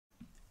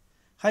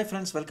Hi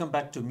friends, welcome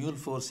back to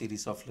Mule-4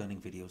 series of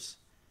learning videos.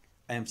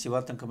 I am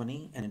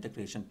Siva.thankamanee, an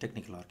integration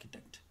technical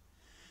architect.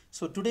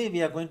 So today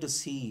we are going to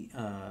see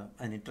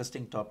an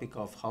interesting topic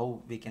of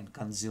how we can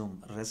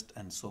consume REST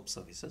and SOAP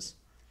services.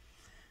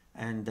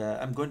 And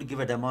I'm going to give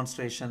a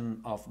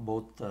demonstration of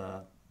both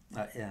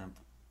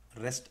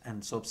REST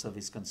and SOAP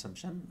service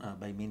consumption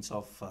by means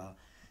of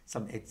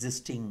some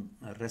existing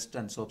REST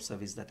and SOAP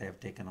service that I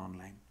have taken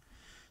online.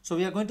 So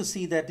we are going to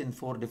see that in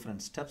 4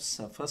 different steps.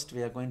 First,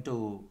 we are going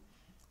to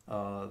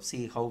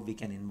see how we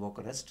can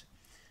invoke REST.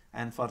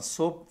 And for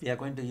SOAP, we are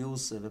going to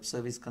use a web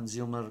service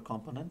consumer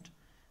component,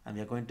 and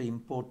we are going to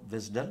import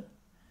WSDL,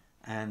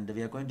 and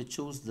we are going to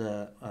choose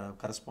the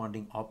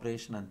corresponding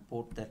operation and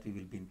port that we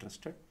will be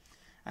interested.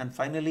 And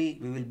finally,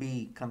 we will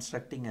be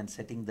constructing and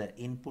setting the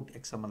input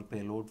XML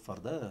payload for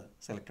the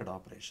selected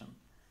operation.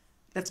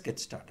 Let's get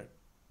started.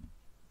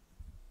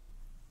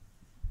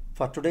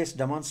 For today's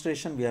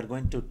demonstration, we are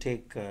going to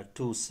take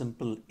 2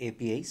 simple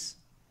APIs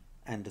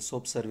and the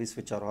SOAP service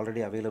which are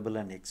already available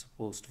and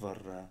exposed for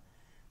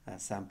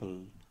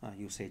sample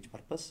usage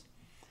purpose.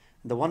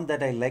 The one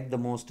that I like the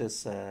most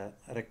is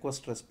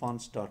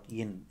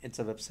requestresponse.in. It's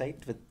a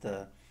website with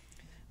which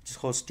is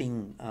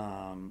hosting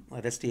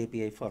REST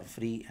API for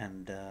free,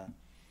 and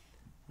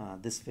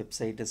this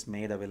website is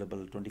made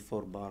available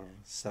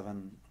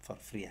 24/7 for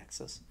free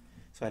access.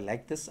 So I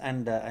like this,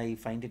 and I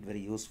find it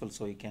very useful,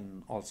 so you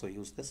can also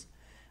use this.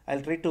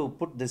 I'll try to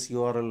put this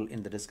URL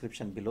in the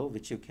description below,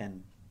 which you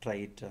can try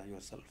it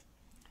yourself.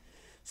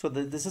 So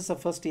this is the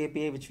first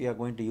API which we are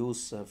going to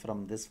use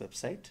from this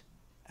website,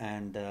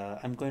 and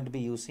I'm going to be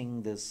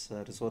using this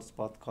resource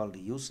path called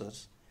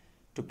users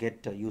to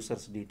get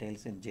users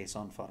details in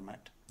JSON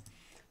format.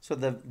 So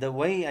the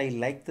way I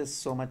like this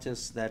so much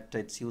is that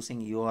it's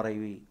using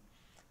URI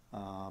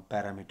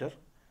parameter.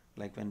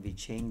 Like when we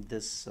change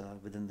this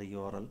within the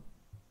URL,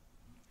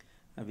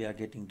 we are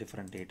getting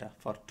different data.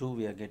 For 2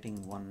 we are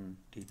getting 1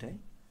 detail,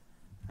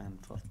 and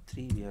for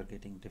 3 we are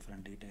getting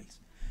different details.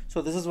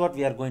 So this is what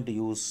we are going to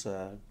use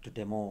to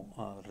demo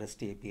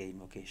REST API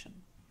invocation.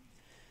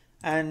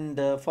 And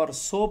for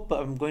SOAP,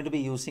 I'm going to be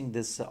using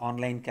this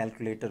online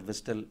calculator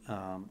WSDL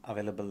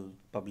available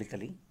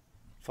publicly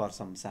for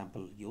some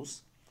sample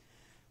use.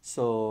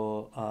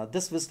 So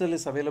this WSDL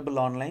is available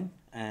online,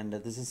 and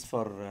this is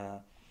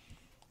for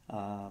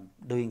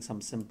doing some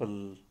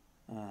simple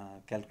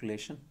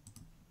calculation.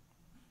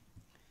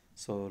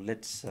 So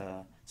let's.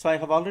 So I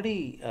have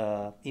already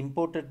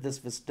imported this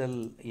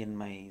WSDL in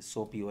my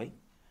SOAP UI.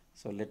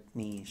 So let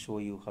me show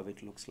you how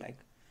it looks like.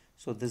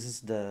 So this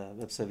is the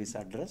web service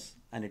address,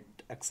 and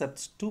it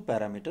accepts 2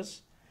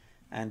 parameters,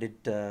 and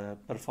it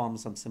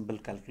performs some simple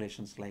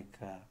calculations like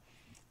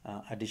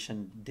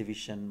addition,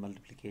 division,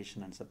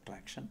 multiplication, and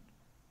subtraction.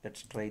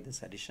 Let's try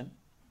this addition.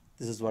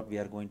 This is what we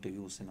are going to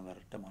use in our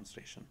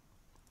demonstration.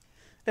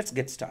 Let's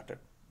get started.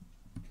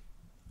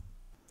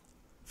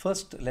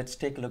 First, let's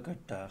take a look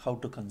at how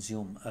to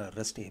consume a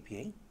REST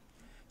API.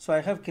 So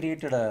I have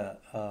created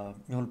a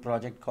Mule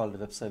project called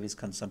Web Service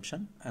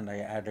Consumption, and I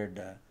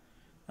added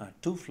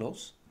 2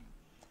 flows.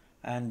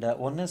 And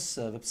one is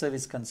Web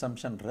Service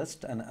Consumption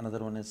REST, and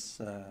another one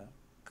is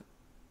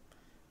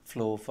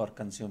flow for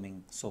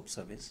consuming SOAP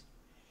service.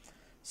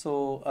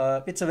 So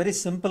it's a very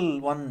simple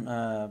one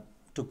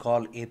to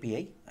call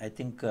API. I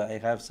think I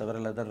have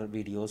several other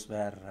videos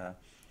where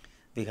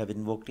we have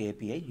invoked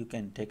API. You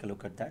can take a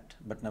look at that.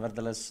 But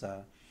nevertheless,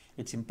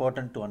 it's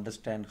important to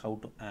understand how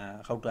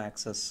to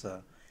access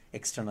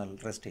external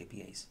REST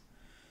APIs.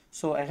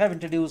 So I have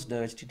introduced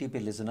the HTTP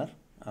listener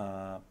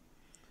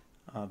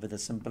with a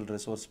simple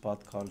resource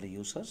path called the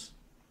users.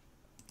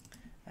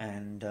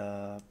 And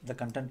the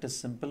content is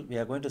simple. We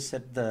are going to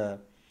set the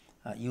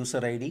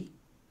user ID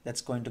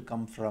that's going to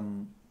come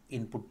from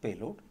input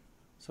payload.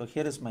 So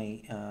here is my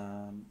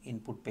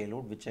input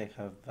payload, which I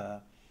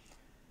have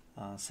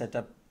set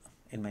up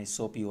in my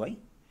SOAP UI.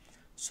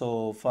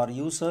 So for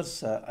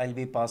users, I'll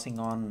be passing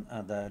on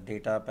the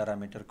data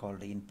parameter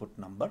called the input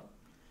number,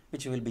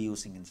 which we will be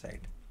using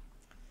inside.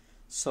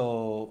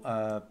 So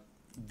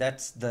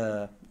that's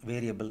the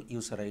variable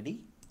user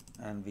ID,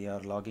 and we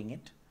are logging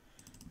it.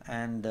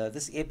 And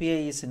this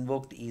API is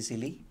invoked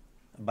easily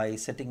by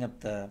setting up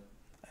the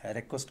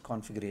request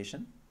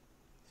configuration,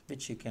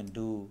 which you can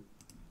do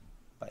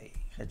by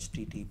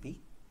HTTP.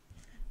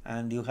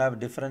 And you have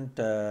different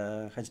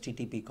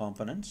HTTP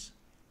components,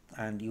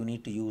 and you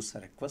need to use a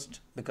request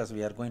because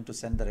we are going to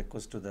send the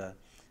request to the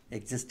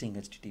existing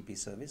HTTP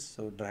service.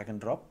 So drag and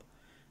drop,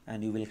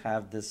 and you will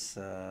have this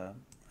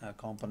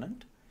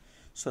component.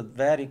 So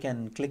where you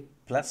can click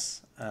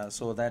plus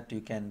so that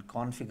you can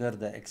configure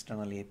the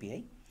external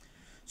API.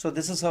 So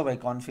this is how I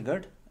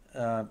configured.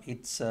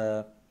 It's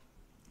a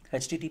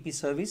HTTP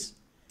service,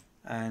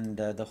 and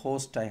the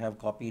host I have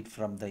copied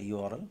from the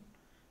URL,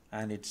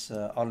 and it's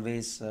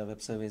always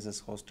web service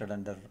is hosted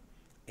under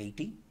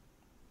 80.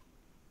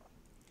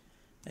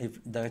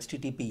 If the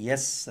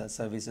HTTPS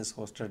service is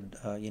hosted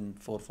in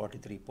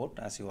 443 port,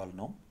 as you all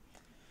know.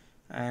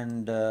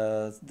 And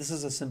this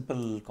is a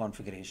simple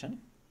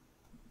configuration.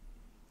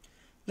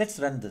 Let's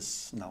run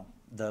this now.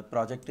 the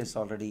project is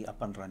already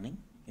up and running.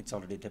 It's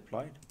already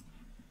deployed.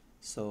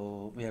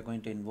 So we are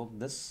going to invoke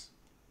this.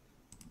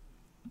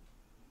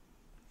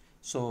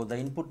 So the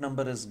input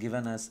number is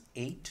given as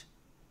 8,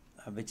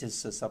 which is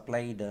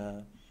supplied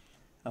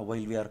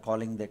while we are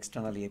calling the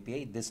external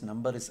API. This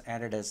number is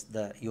added as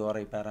the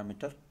URI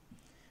parameter,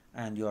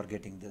 and you are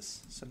getting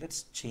this. So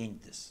let's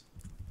change this.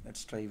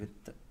 Let's try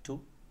with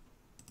 2,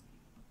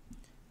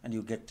 and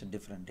you get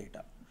different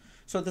data.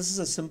 So this is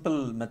a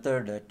simple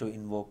method to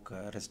invoke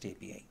REST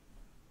API.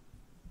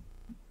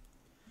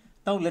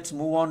 Now let's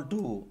move on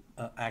to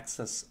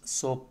access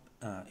SOAP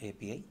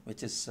API,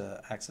 which is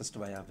accessed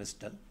via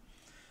WSDL.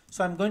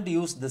 So I'm going to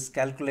use this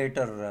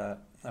calculator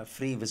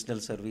free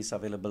WSDL service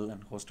available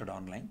and hosted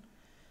online,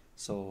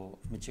 so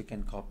which you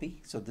can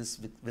copy. So this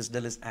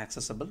WSDL is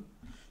accessible.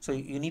 So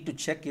you need to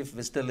check if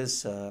WSDL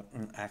is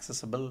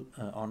accessible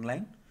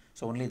online.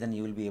 So only then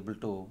you will be able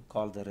to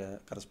call the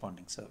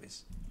corresponding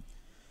service.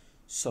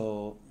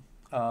 So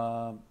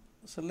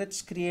so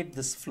let's create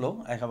this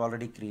flow. I have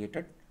already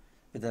created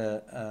with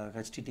a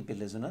HTTP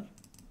listener.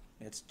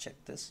 Let's check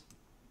this,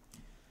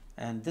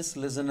 and this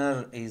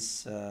listener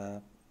is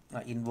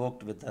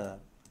invoked with the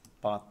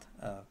path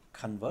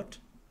convert.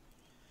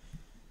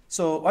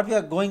 So what we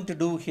are going to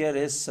do here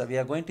is we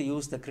are going to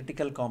use the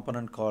critical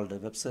component called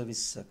web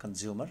service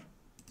consumer.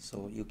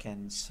 So you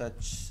can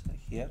search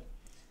here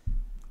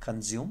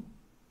consume.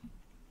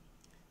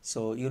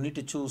 So you need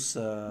to choose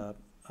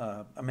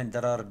I mean,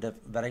 there are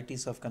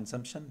varieties of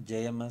consumption: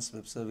 JMS,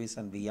 web service,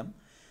 and VM.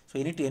 So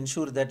you need to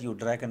ensure that you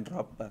drag and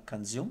drop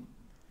consume.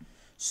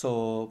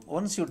 So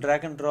once you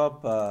drag and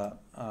drop,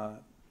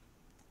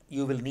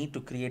 you will need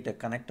to create a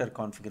connector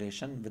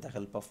configuration with the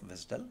help of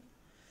WSDL.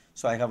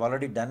 So I have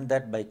already done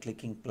that by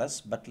clicking plus,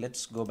 but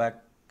let's go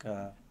back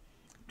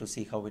to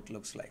see how it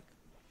looks like.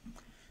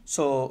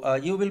 So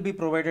you will be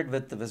provided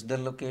with the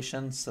WSDL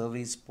location,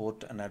 service,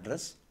 port, and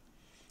address.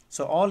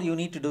 So all you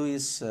need to do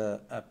is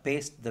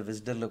paste the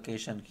WSDL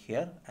location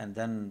here, and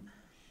then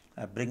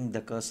bring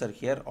the cursor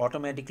here.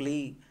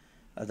 Automatically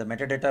the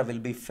metadata will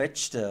be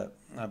fetched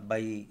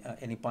by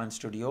Anypoint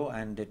Studio,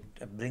 and it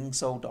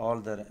brings out all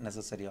the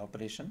necessary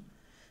operation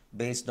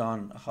based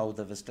on how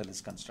the WSDL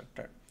is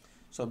constructed.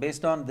 So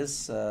based on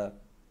this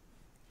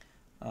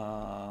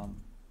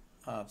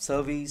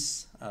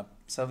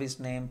service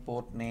name,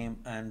 port name,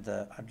 and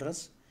the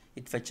address,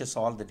 it fetches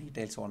all the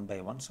details one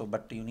by one. So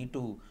but you need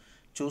to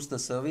choose the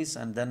service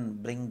and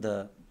then bring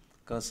the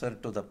cursor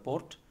to the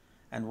port,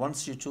 and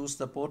once you choose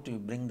the port, you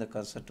bring the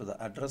cursor to the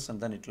address, and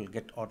then it will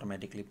get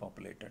automatically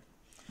populated.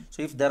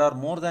 So if there are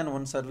more than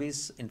one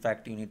service, in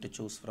fact you need to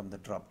choose from the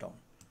drop down.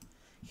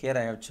 Here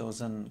I have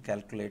chosen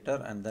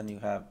calculator, and then you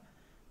have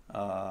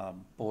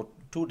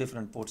two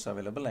different ports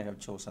available. I have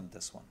chosen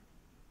this one.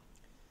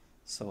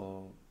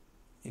 So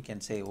you can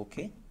say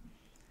OK,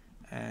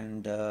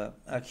 and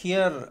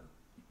here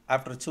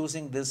after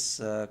choosing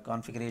this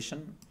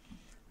configuration,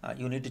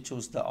 you need to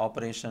choose the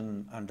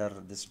operation under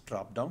this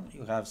drop down.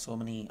 You have so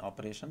many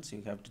operations,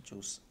 you have to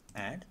choose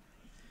add.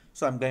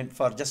 So I'm going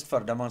for, just for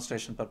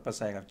demonstration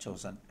purpose, I have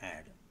chosen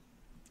add.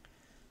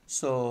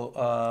 So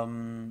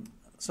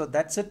so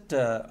that's it,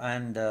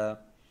 and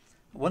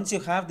once you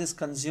have this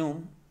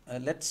consume,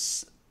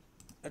 let's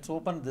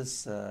open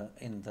this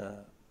in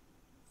the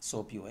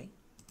SOAP UI.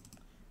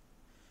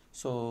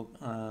 So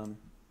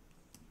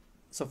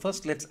so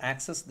first let's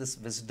access this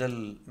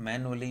WSDL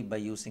manually by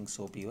using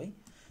SOAP UI.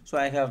 So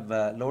I have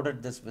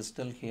loaded this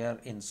WSDL here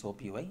in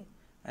SOAP UI,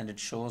 and it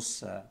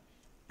shows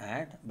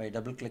add, by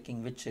double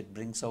clicking which it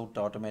brings out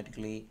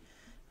automatically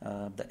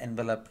the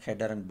envelope,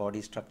 header, and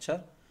body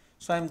structure.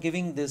 So I'm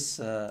giving this,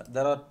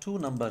 there are two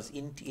numbers,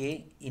 int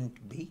A,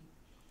 int B,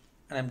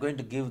 and I'm going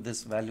to give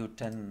this value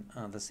 10,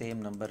 the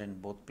same number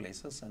in both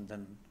places, and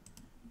then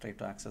try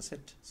to access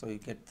it. So you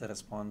get the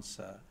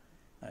response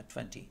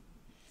 20.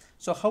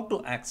 So how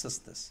to access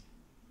this?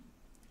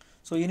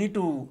 So you need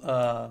to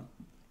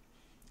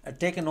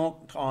take a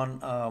note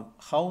on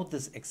how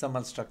this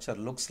XML structure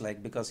looks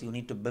like, because you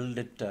need to build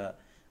it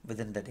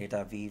within the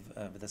data weave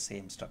with the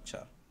same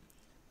structure.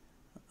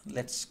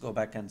 Let's go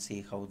back and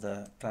see how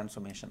the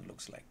transformation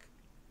looks like.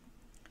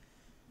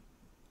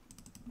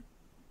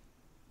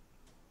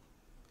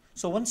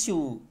 So once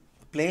you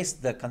place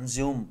the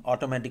consume,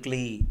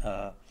 automatically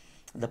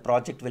the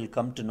project will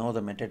come to know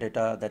the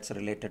metadata that's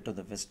related to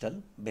the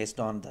WSDL. Based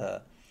on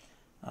the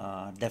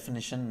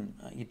definition,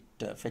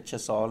 it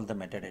fetches all the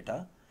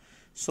metadata.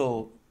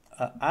 So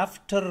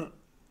after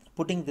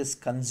putting this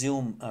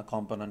consume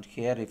component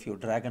here, if you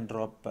drag and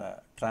drop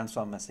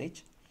transform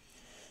message,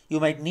 you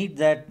might need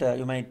that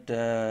need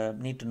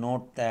to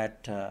note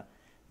that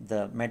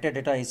the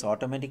metadata is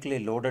automatically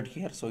loaded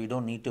here, so you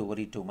don't need to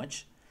worry too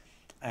much.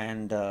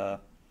 And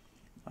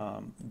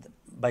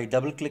by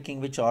double clicking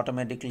which,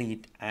 automatically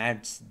it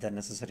adds the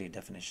necessary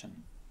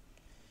definition.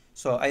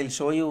 So I'll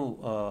show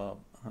you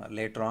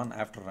later on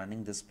after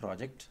running this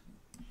project,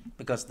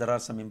 because there are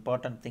some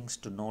important things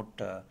to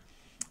note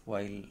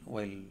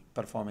while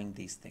performing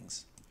these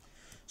things.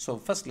 So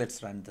first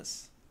let's run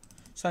this.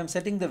 So I'm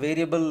setting the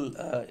variable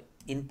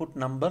input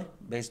number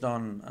based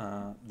on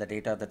the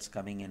data that's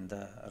coming in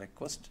the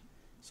request.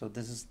 So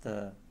this is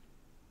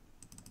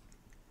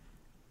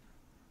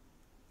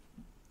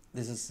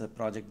the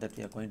project that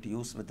we are going to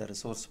use with the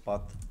resource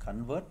path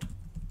convert,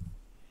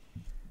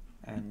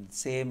 and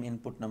same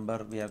input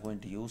number we are going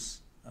to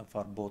use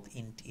for both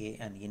int a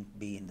and int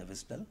b in the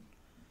WSDL.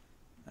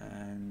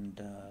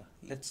 And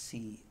let's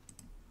see.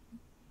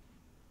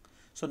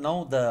 So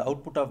now the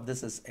output of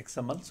this is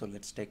XML, so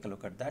let's take a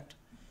look at that.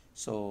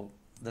 So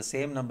the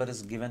same number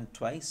is given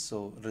twice,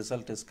 so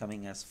result is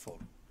coming as 4.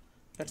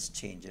 Let's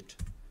change it.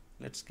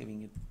 Let's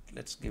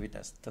give it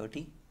as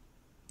 30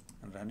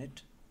 and run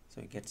it.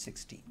 So we get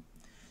 16.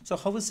 So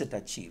how is it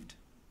achieved?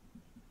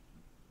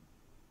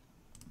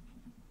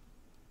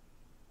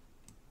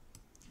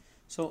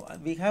 So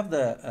we have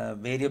the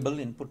variable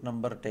input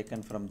number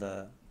taken from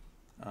the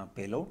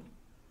payload,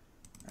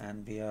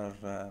 and we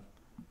are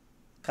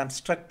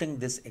constructing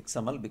this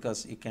XML,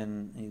 because you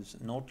can use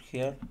note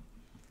here,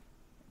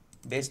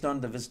 based on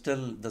the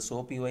WSDL, the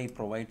SOAP UI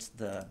provides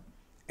the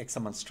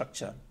XML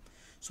structure.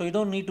 So you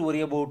don't need to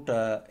worry about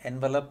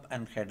envelope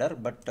and header,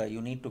 but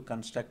you need to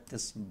construct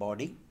this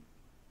body,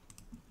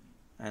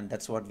 and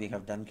that's what we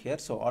have done here.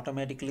 So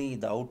automatically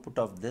the output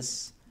of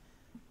this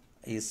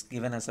is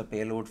given as a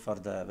payload for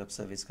the web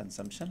service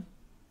consumption.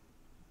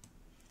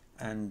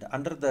 And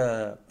under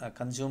the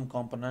consume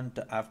component,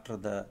 after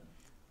the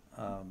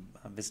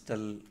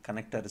WSDL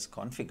connector is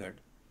configured,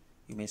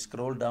 you may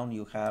scroll down.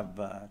 You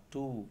have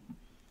 2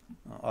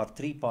 or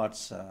 3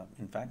 parts,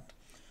 in fact.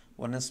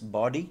 One is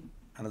body,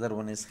 another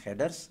one is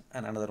headers,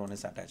 and another one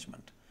is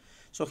attachment.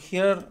 So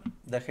here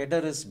the header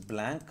is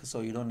blank,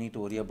 so you don't need to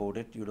worry about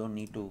it. You don't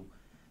need to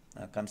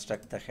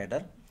construct the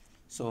header.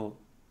 So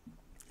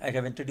I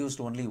have introduced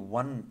only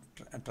one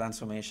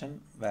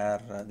transformation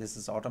where this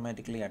is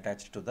automatically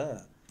attached to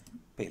the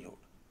payload.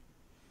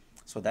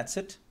 So that's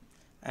it.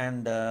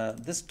 And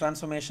this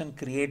transformation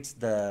creates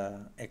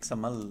the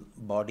XML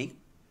body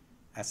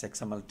as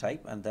XML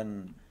type, and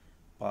then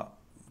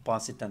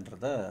pass it under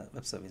the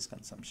web service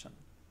consumption.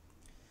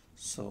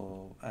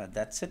 So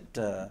that's it.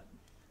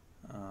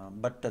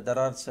 But there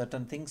are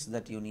certain things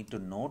that you need to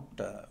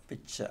note,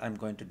 which I'm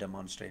going to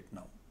demonstrate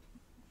now.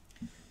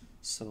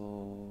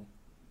 So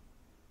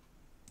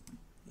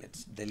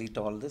let's delete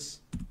all this,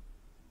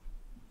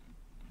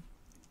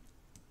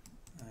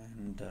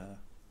 and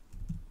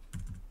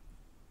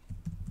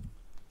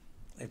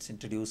let's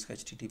introduce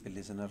HTTP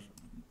listener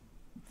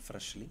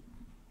freshly,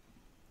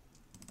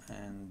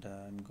 and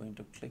I'm going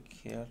to click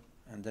here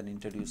and then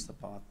introduce the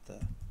path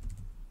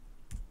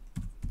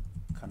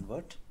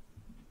convert.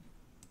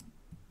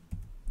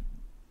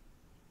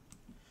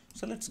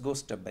 So let's go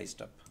step by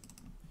step.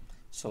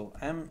 So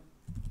I'm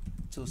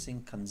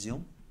choosing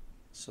consume.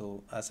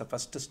 So as a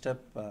first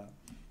step,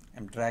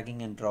 I'm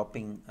dragging and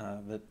dropping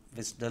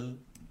WSDL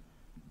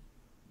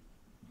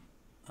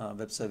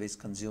web service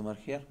consumer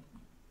here,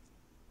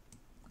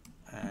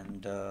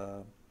 and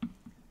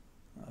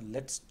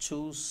let's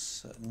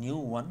choose a new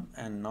one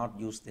and not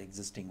use the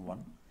existing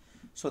one.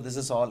 So this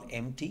is all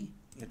empty.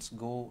 Let's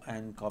go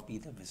and copy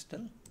the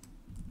WSDL.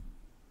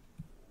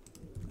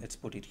 Let's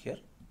put it here.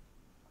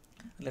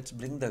 Let's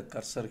bring the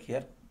cursor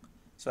here.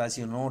 So as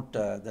you note,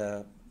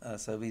 the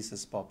service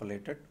is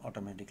populated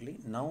automatically.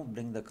 Now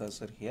bring the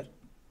cursor here.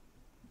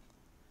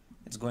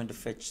 It's going to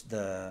fetch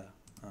the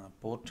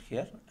port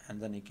here, and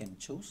then you can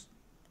choose,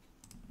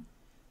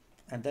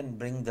 and then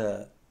bring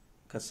the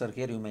cursor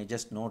here. You may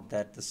just note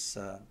that this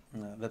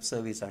web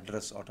service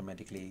address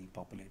automatically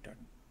populated,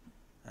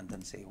 and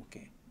then say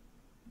OK.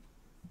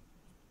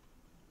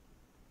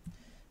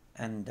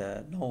 And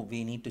now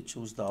we need to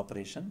choose the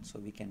operation, so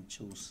we can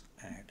choose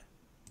add.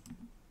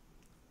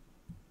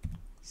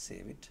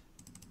 Save it.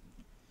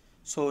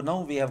 So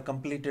now we have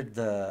completed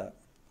the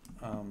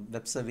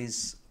web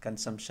service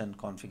consumption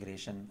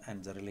configuration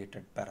and the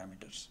related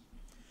parameters.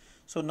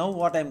 So now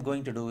what I'm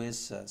going to do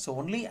is, so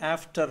only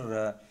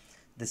after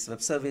this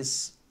web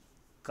service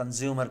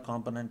consumer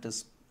component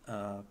is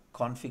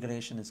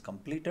configuration is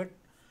completed,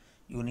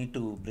 you need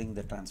to bring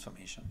the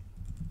transformation.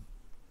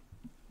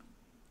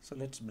 So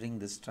let's bring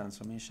this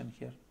transformation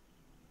here.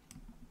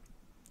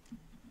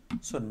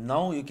 So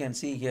now you can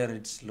see here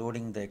it's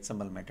loading the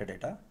XML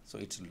metadata. So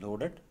it's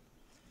loaded,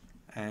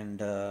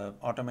 and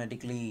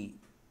automatically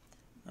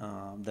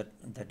the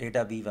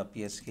data weave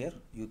appears here.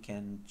 You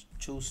can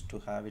choose to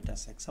have it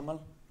as XML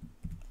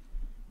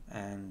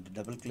and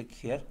double click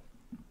here.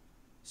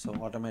 So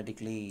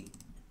automatically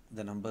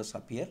the numbers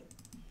appear,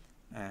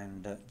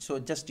 and so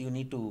just you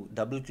need to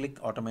double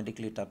click,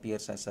 automatically it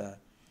appears as a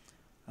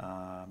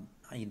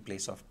in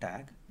place of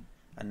tag.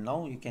 And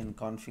now you can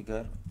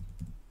configure.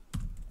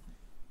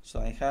 So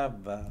I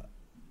have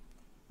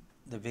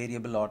the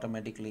variable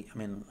automatically,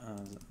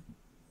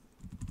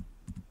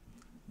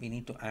 we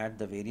need to add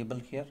the variable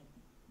here.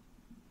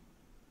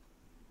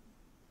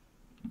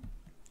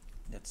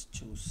 Let's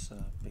choose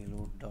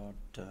payload dot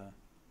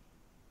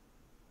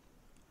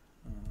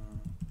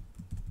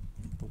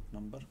input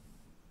number.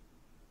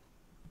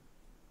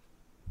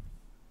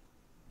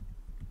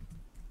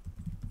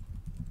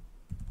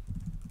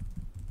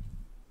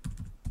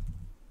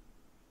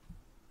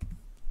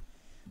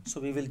 So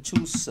we will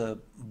choose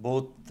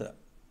both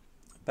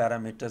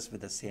parameters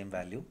with the same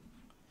value.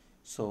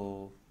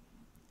 So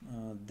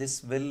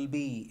this will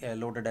be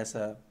loaded as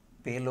a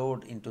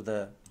payload into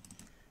the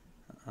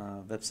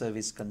web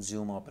service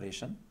consume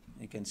operation.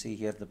 You can see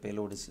here the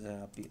payload is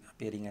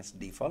appearing as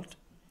default.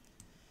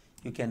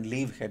 You can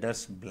leave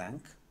headers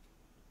blank.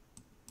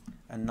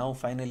 And now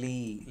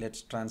finally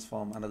let's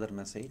transform another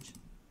message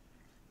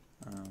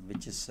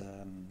which is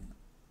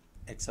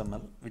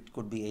XML, which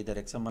could be either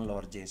XML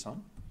or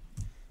JSON,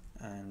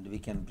 and we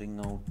can bring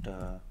out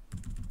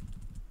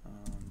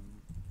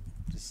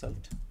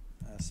result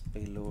as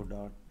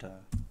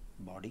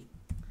payload.body.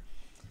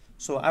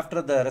 So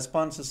after the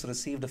response is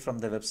received from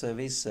the web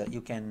service,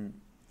 you can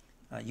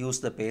use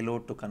the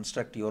payload to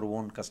construct your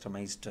own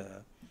customized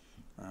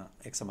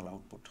XML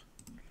output.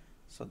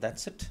 So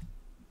that's it.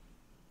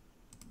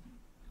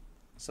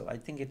 So I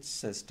think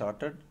it's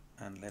started,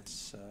 and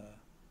let's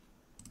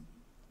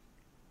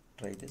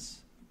try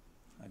this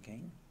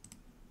again.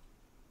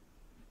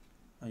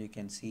 Now you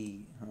can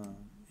see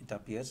it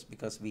appears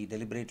because we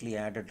deliberately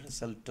added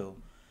result to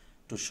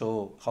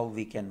show how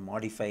we can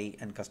modify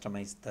and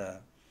customize the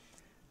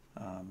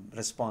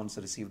response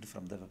received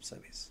from the web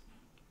service.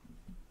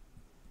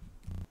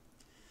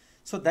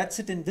 So that's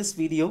it in this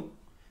video.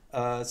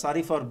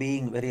 Sorry for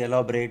being very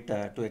elaborate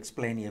to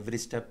explain every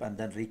step and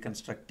then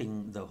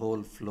reconstructing the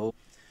whole flow.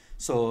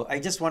 So I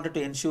just wanted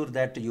to ensure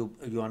that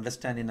you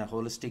understand in a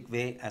holistic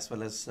way, as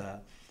well as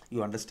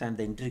you understand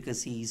the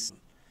intricacies.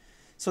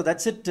 So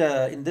that's it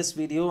in this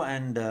video,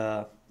 and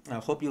I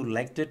hope you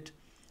liked it.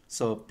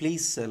 So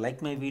please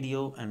like my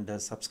video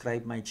and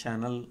subscribe my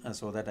channel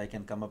so that I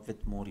can come up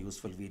with more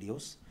useful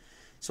videos.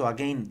 So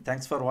again,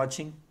 thanks for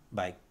watching.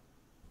 Bye.